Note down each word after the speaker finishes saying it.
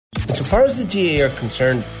So far as the GAA are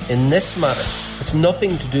concerned, in this matter, it's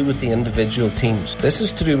nothing to do with the individual teams. This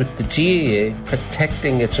is to do with the GAA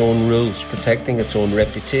protecting its own rules, protecting its own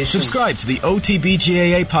reputation. Subscribe to the OTB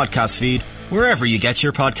GAA podcast feed wherever you get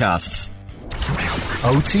your podcasts.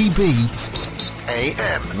 OTB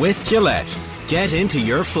AM. With Gillette. Get into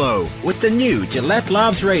your flow with the new Gillette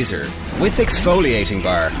Labs Razor with exfoliating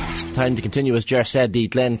bar. Time to continue, as Ger said, the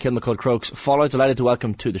Glen Kilmacud Crokes fallout. Delighted to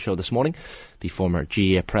welcome to the show this morning the former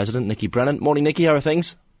GAA president, Nickey Brennan. Morning, Nickey, how are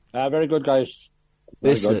things? Very good, guys.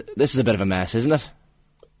 This is a bit of a mess, isn't it?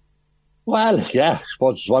 Well, yeah, I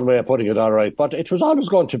suppose it's one way of putting it, all right. But it was always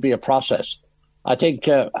going to be a process. I think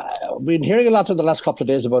we've been hearing a lot in the last couple of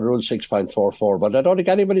days about Rule 6.44, but I don't think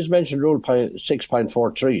anybody's mentioned Rule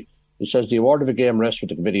 6.43. It says the award of a game rests with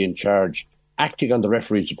the committee in charge, acting on the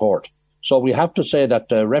referee's report. So we have to say that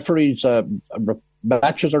referees'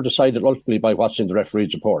 matches are decided ultimately by what's in the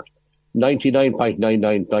referee's report.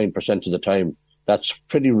 99.999% of the time, that's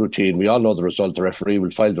pretty routine. We all know the result. The referee will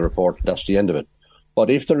file the report. That's the end of it. But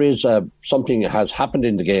if there is something that has happened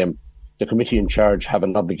in the game, the committee in charge have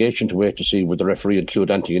an obligation to wait to see would the referee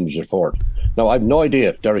include anything in his report. Now, I have no idea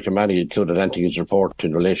if Derek O'Mahony included anything in his report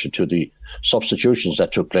in relation to the substitutions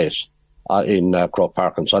that took place in Croke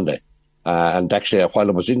Park on Sunday. And actually, while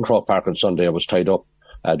I was in Croke Park on Sunday, I was tied up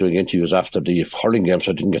doing interviews after the hurling game,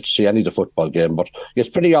 so I didn't get to see any of the football game. But it's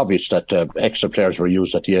pretty obvious that extra players were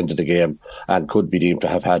used at the end of the game and could be deemed to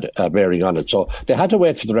have had a bearing on it. So they had to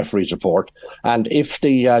wait for the referee's report. And if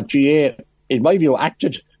the GAA, in my view,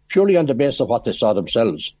 acted purely on the basis of what they saw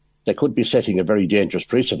themselves, they could be setting a very dangerous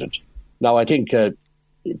precedent. Now, I think,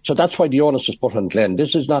 so that's why the onus is put on Glen.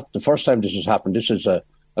 This is not the first time this has happened. This is a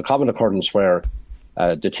common occurrence where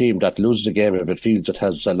the team that loses a game, if it feels it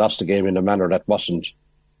has lost the game in a manner that wasn't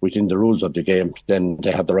within the rules of the game, then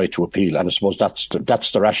they have the right to appeal. And I suppose that's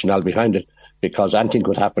the rationale behind it, because anything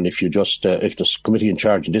could happen if you just, if the committee in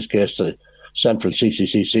charge, in this case the Central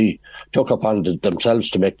CCCC, took upon themselves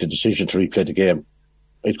to make the decision to replay the game.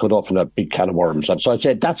 It could open a big can of worms. And so I'd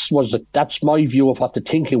say that's my view of what the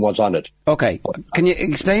thinking was on it. Okay. Can you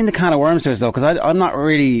explain the can of worms to us, though? Because I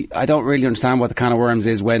don't really understand what the can of worms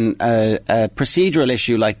is when a procedural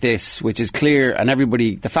issue like this, which is clear and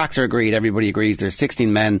the facts are agreed, everybody agrees, there's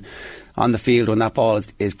 16 men on the field when that ball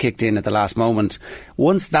is kicked in at the last moment.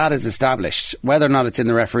 Once that is established, whether or not it's in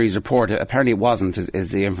the referee's report, apparently it wasn't,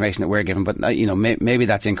 is the information that we're given, but maybe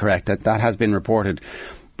that's incorrect, that has been reported.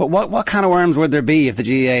 But what kind of worms would there be if the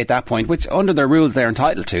GAA at that point, which under their rules they're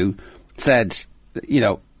entitled to, said,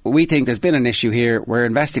 we think there's been an issue here, we're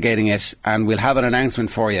investigating it, and we'll have an announcement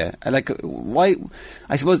for you. Like, why?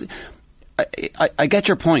 I suppose I get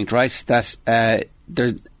your point, right? That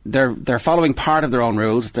they're following part of their own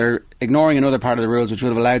rules, they're ignoring another part of the rules which would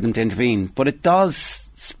have allowed them to intervene. But it does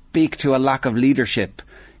speak to a lack of leadership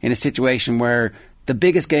in a situation where the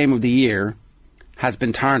biggest game of the year has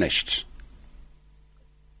been tarnished.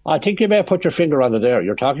 I think you may have put your finger on it there.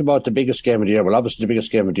 You're talking about the biggest game of the year. Well, obviously the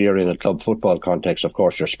biggest game of the year in a club football context, of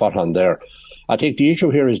course, you're spot on there. I think the issue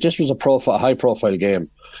here is this was a high-profile game.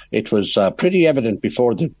 It was pretty evident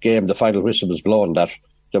before the game, the final whistle was blown, that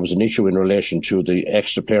there was an issue in relation to the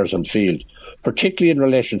extra players on the field, particularly in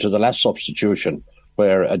relation to the last substitution,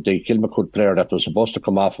 where the Kilmacud player that was supposed to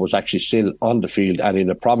come off was actually still on the field and in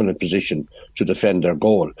a prominent position to defend their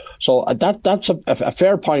goal. So that's a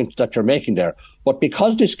fair point that you're making there. But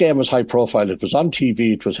because this game was high profile, it was on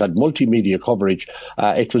TV, it had multimedia coverage,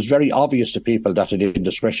 it was very obvious to people that an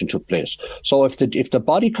indiscretion took place. So if the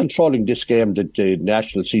body controlling this game, the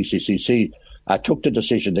National CCCC, took the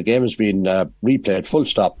decision, the game has been replayed, full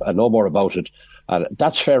stop, and no more about it,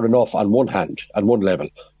 that's fair enough on one hand, on one level.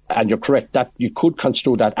 And you're correct, that you could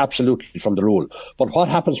construe that absolutely from the rule. But what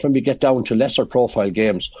happens when we get down to lesser profile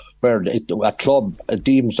games where a club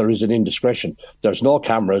deems there is an indiscretion? There's no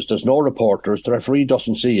cameras, there's no reporters, the referee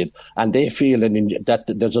doesn't see it, and they feel that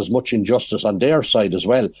there's as much injustice on their side as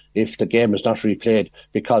well if the game is not replayed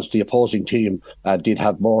because the opposing team did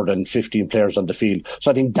have more than 15 players on the field.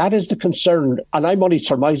 So I think that is the concern, and I'm only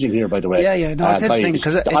surmising here, by the way. Yeah, no, it's interesting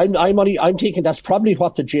because I'm thinking that's probably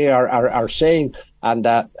what the GA are saying. And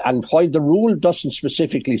while the rule doesn't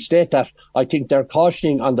specifically state that, I think they're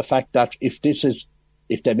cautioning on the fact that if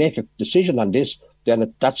they make a decision on this,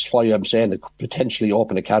 then that's why I'm saying it could potentially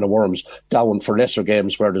open a can of worms down for lesser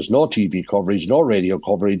games where there's no TV coverage, no radio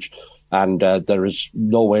coverage, and there is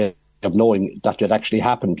no way of knowing that it actually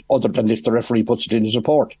happened other than if the referee puts it in his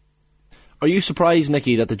report. Are you surprised,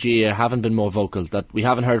 Nickey, that the GAA haven't been more vocal, that we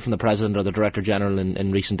haven't heard from the President or the Director General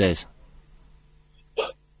in recent days?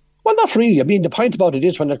 Well, not really. I mean, the point about it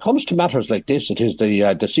is when it comes to matters like this, it is the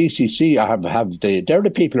CCC they're the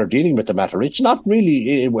people who are dealing with the matter. It's not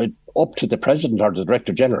really up to the President or the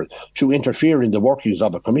Director General to interfere in the workings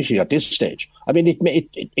of a committee at this stage. I mean,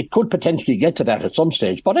 it could potentially get to that at some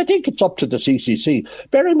stage, but I think it's up to the CCC.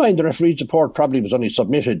 Bear in mind the referee's report probably was only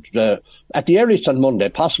submitted at the earliest on Monday,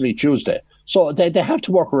 possibly Tuesday. So they have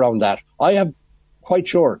to work around that. I am quite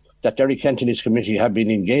sure that Derek Kent and his committee have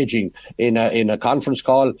been engaging in a conference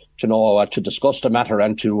call to discuss the matter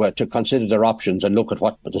and to consider their options and look at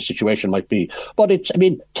what the situation might be. But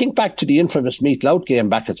think back to the infamous Meath Louth game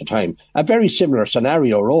back at the time. A very similar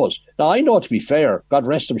scenario arose. Now, I know, to be fair, God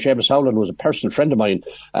rest him, Seamus Howland was a personal friend of mine,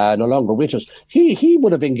 no longer with us. He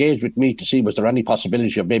would have engaged with me to see was there any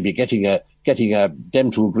possibility of maybe getting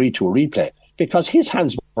them to agree to a replay. Because his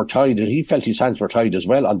hands were tied, and he felt his hands were tied as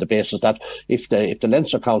well on the basis that if the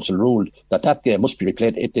Leinster Council ruled that game must be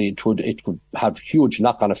replayed, it could have huge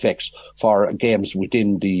knock-on effects for games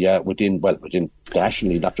within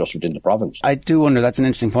nationally, not just within the province. I do wonder, that's an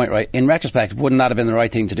interesting point, right? In retrospect, wouldn't that have been the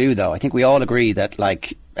right thing to do, though? I think we all agree that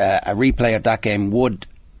a replay of that game would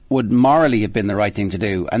morally have been the right thing to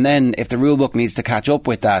do. And then if the rule book needs to catch up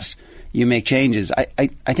with that, you make changes.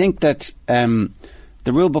 I think that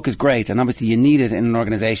the rule book is great, and obviously you need it in an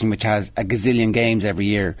organisation which has a gazillion games every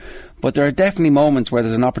year. But there are definitely moments where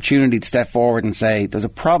there's an opportunity to step forward and say, there's a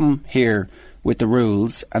problem here with the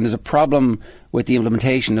rules, and there's a problem with the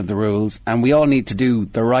implementation of the rules, and we all need to do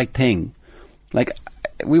the right thing. Like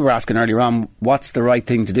we were asking earlier on, what's the right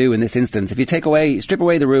thing to do in this instance? If you strip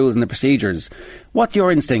away the rules and the procedures, what's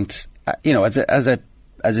your instinct, as a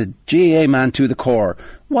GAA man to the core,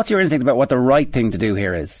 what's your instinct about what the right thing to do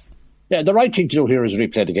here is? Yeah, the right thing to do here is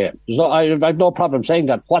replay the game. I have no problem saying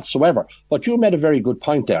that whatsoever. But you made a very good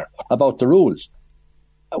point there about the rules.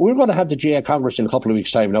 We're going to have the GAA Congress in a couple of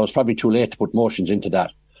weeks' time. Now, it's probably too late to put motions into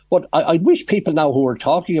that. But I wish people now who are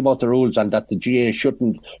talking about the rules and that the GAA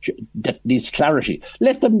that needs clarity,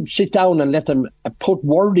 let them sit down and let them put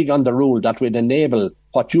wording on the rule that would enable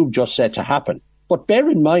what you've just said to happen. But bear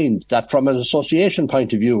in mind that from an association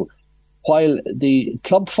point of view, while the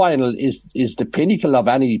club final is the pinnacle of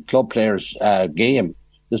any club player's game,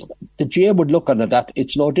 the GAA would look on it that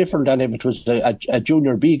it's no different than if it was a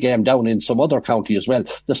Junior B game down in some other county as well.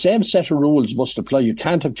 The same set of rules must apply. You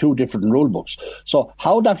can't have two different rule books. So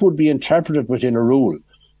how that would be interpreted within a rule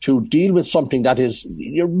to deal with something that is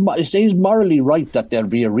morally right that there'll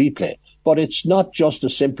be a replay. But it's not just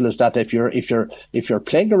as simple as that. If you're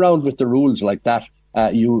playing around with the rules like that,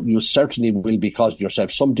 you certainly will be causing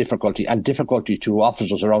yourself some difficulty to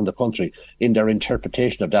officers around the country in their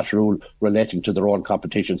interpretation of that rule relating to their own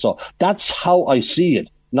competition. So that's how I see it,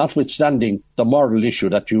 notwithstanding the moral issue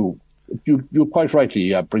that you quite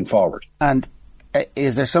rightly bring forward. And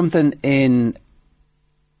is there something in,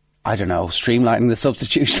 I don't know, streamlining the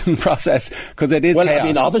substitution process? Because it is chaos. I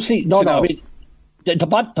mean, obviously, I mean,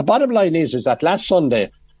 the bottom line is that last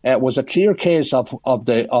Sunday was a clear case of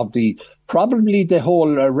the probably the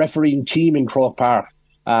whole refereeing team in Croke Park.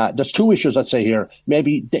 There's two issues, I'd say here.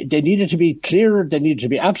 Maybe they needed to be clear. They needed to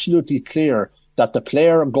be absolutely clear that the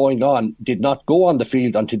player going on did not go on the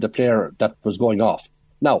field until the player that was going off.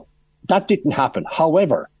 Now, that didn't happen.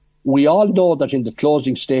 However, we all know that in the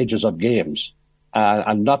closing stages of games,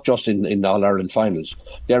 and not just in All-Ireland finals,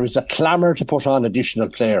 there is a clamour to put on additional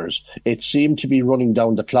players. It seemed to be running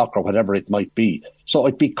down the clock or whatever it might be. So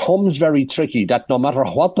it becomes very tricky that no matter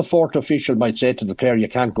what the fourth official might say to the player, you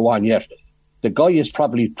can't go on yet, the guy is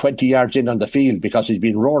probably 20 yards in on the field because he's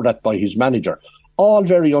been roared at by his manager. All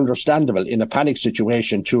very understandable in a panic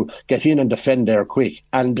situation to get in and defend there quick.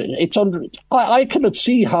 And I cannot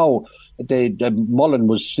see how the Mullen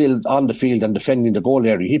was still on the field and defending the goal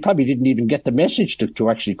area. He probably didn't even get the message to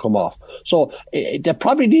actually come off. So there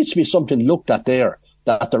probably needs to be something looked at there,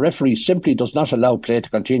 that the referee simply does not allow play to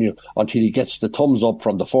continue until he gets the thumbs up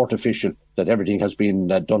from the fourth official that everything has been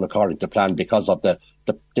done according to plan, because of the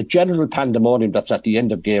general pandemonium that's at the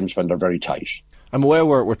end of games when they're very tight. I'm aware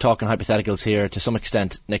we're talking hypotheticals here to some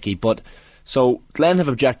extent, Nicky, but so Glen have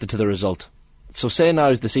objected to the result. So say now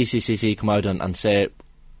the CCCC come out and say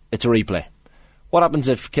it's a replay. What happens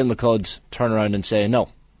if Kilmacud turn around and say, no,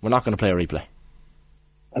 we're not going to play a replay?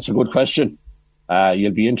 That's a good question.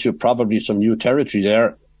 You'll be into probably some new territory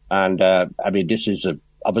there. And, this is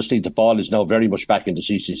obviously the ball is now very much back in the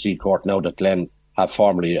CCC court now that Glen have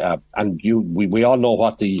formally, we all know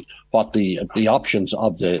what the options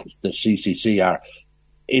of the CCC are.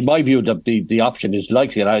 In my view, the option is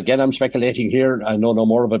likely, and again, I'm speculating here, I know no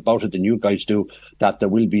more about it than you guys do, that there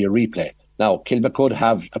will be a replay. Now, Kilmacud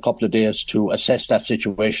have a couple of days to assess that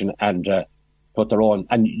situation and but their own.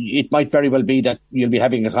 And it might very well be that you'll be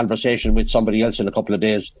having a conversation with somebody else in a couple of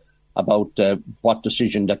days about what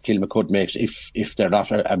decision that Kilmacud makes if they're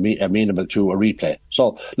not amenable to a replay.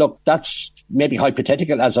 So, look, that's maybe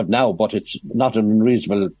hypothetical as of now, but it's not an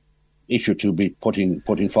unreasonable issue to be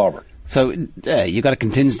putting forward. So you got a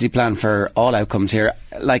contingency plan for all outcomes here.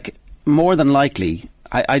 Like, more than likely,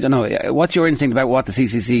 I don't know, what's your instinct about what the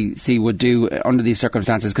CCCC would do under these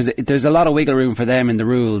circumstances? Because there's a lot of wiggle room for them in the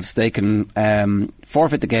rules. They can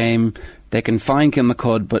forfeit the game, they can fine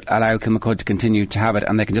Kilmacud but allow Kilmacud to continue to have it,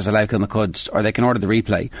 and they can just allow Kilmacud, or they can order the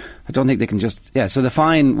replay. I don't think they can just... Yeah, so the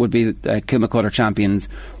fine would be Kilmacud are champions.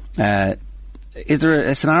 Is there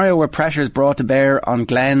a scenario where pressure is brought to bear on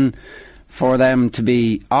Glen for them to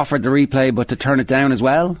be offered the replay but to turn it down as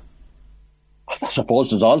well? I suppose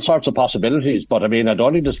there's all sorts of possibilities, but I mean, I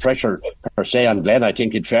don't think there's pressure per se on Glen. I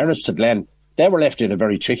think, in fairness to Glen, they were left in a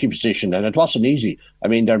very tricky position, and it wasn't easy. I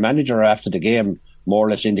mean, their manager after the game more or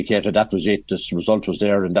less indicated that was it, this result was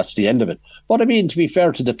there, and that's the end of it. But I mean, to be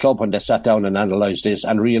fair to the club, when they sat down and analysed this,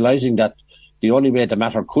 and realising that the only way the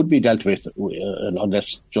matter could be dealt with,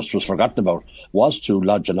 unless just was forgotten about, was to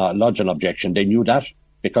lodge an objection. They knew that,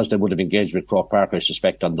 because they would have engaged with Croke Park, I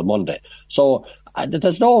suspect, on the Monday. So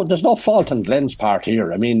there's no fault on Glen's part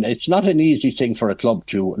here. I mean, it's not an easy thing for a club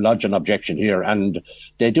to lodge an objection here, and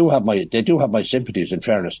they do have my sympathies, in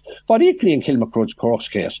fairness. But equally in Kilmacud's Cork's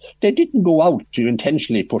case, they didn't go out to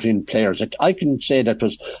intentionally put in players. I can say that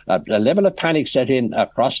was a level of panic set in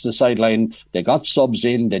across the sideline. They got subs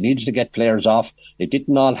in. They needed to get players off. It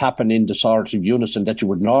didn't all happen in the sort of unison that you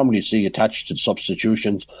would normally see attached to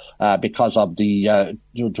substitutions because of it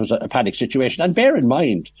was a panic situation. And bear in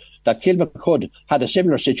mind that Kilmacud had a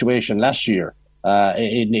similar situation last year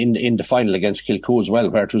in the final against Kilcoo as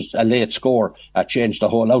well, where it was a late score changed the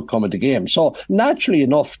whole outcome of the game. So naturally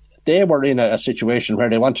enough, they were in a situation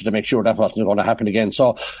where they wanted to make sure that wasn't going to happen again.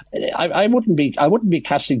 So I wouldn't be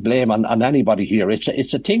casting blame on anybody here.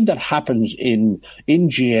 It's a thing that happens in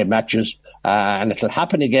GA matches. And it'll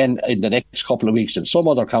happen again in the next couple of weeks in some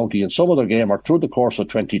other county, in some other game, or through the course of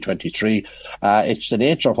 2023. It's the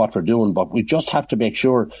nature of what we're doing, but we just have to make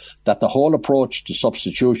sure that the whole approach to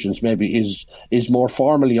substitutions maybe is more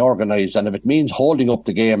formally organised. And if it means holding up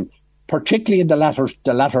the game, particularly in the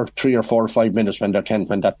latter 3 or 4 or 5 minutes when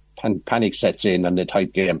that panic sets in and the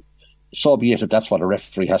tight game, so be it if that's what a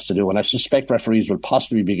referee has to do. And I suspect referees will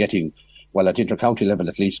possibly be getting, well, at inter-county level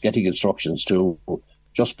at least, getting instructions to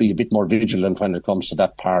just be a bit more vigilant when it comes to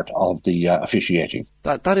that part of the officiating.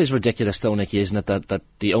 That is ridiculous though, Nicky, isn't it, that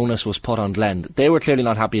the onus was put on Glen. They were clearly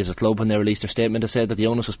not happy as a club when they released their statement to say that the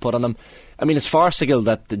onus was put on them. I mean, it's farcical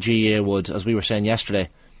that the GAA would, as we were saying yesterday,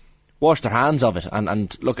 wash their hands of it.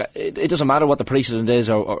 And look, it doesn't matter what the precedent is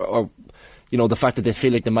or you know, the fact that they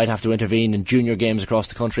feel like they might have to intervene in junior games across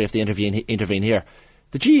the country if they intervene here.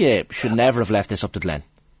 The GAA should never have left this up to Glen.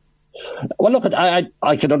 Well, look,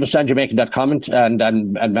 I can understand you making that comment,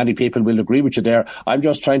 and many people will agree with you there. I'm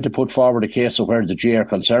just trying to put forward a case of where the GA are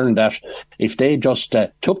concerned that if they just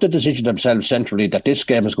took the decision themselves centrally that this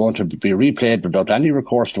game is going to be replayed without any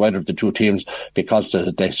recourse to either of the two teams because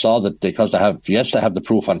they saw that because they have the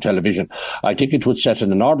proof on television, I think it would set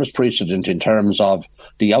an enormous precedent in terms of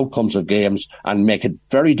the outcomes of games and make it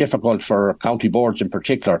very difficult for county boards in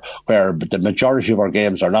particular, where the majority of our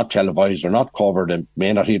games are not televised or not covered and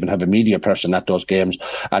may not even have a media person at those games,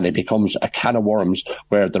 and it becomes a can of worms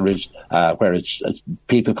where there is where it's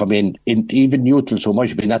people come in even neutrals who might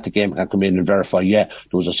have been at the game can come in and verify there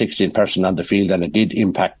was a 16 person on the field and it did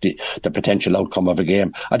impact the potential outcome of a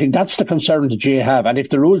game. I think that's the concern the GA have, and if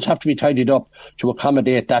the rules have to be tidied up to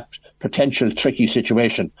accommodate that potential tricky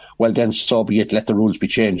situation, well then so be it, let the rules be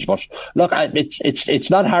changed. But look, it's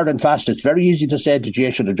not hard and fast. It's very easy to say the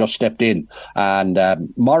GA should have just stepped in, and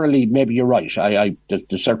morally maybe you're right.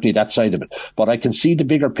 There's certainly that side of it, but I can see the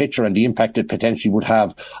bigger picture and the impact it potentially would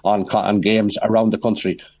have on games around the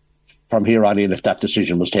country from here on in if that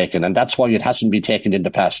decision was taken, and that's why it hasn't been taken in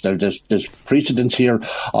the past. There's precedents here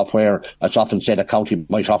of where it's often said a county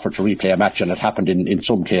might offer to replay a match, and it happened in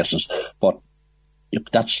some cases, but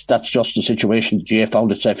that's just the situation the GA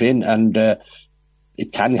found itself in, and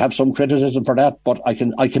it can have some criticism for that, but I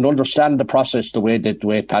can understand the process the way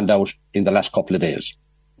it panned out in the last couple of days.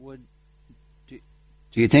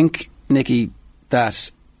 Do you think, Nicky,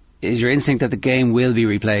 that is your instinct that the game will be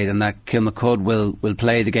replayed and that Kilmacud will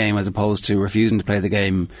play the game as opposed to refusing to play the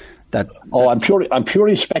game? I'm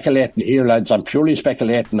purely speculating here, lads. I'm purely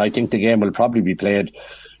speculating. I think the game will probably be played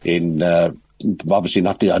in obviously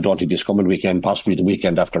not I don't think this coming weekend, possibly the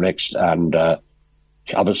weekend after next, and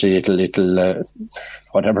obviously it'll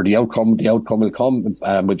whatever the outcome will come.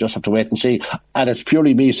 We'll just have to wait and see. And it's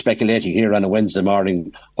purely me speculating here on a Wednesday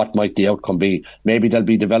morning. What might the outcome be? Maybe there'll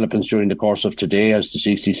be developments during the course of today as the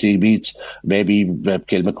CCC meets. Maybe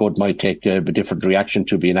Kilmacud might take a different reaction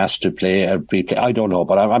to being asked to play a replay. I don't know,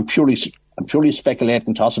 but I'm purely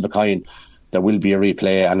speculating, toss of a coin. There will be a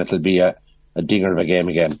replay, and it'll be a dinger of a game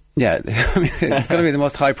again. Yeah, I mean, it's going to be the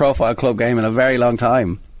most high-profile club game in a very long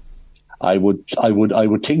time. I would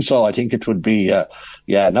think so. I think it would be.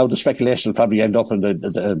 Now the speculation will probably end up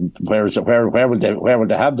in where will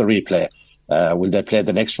they have the replay? Will they play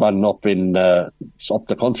the next one up the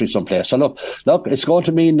country someplace? So look, it's going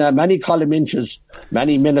to mean many column inches,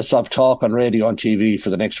 many minutes of talk on radio and TV for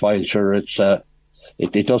the next while. Sure,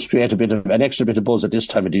 it does create an extra bit of buzz at this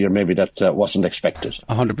time of the year, maybe that wasn't expected.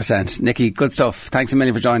 100%. Nickey, good stuff. Thanks a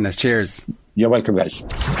million for joining us. Cheers. You're welcome, guys.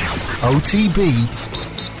 OTB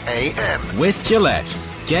AM. With Gillette.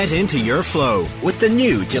 Get into your flow with the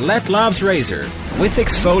new Gillette Labs Razor with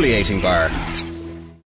exfoliating bar.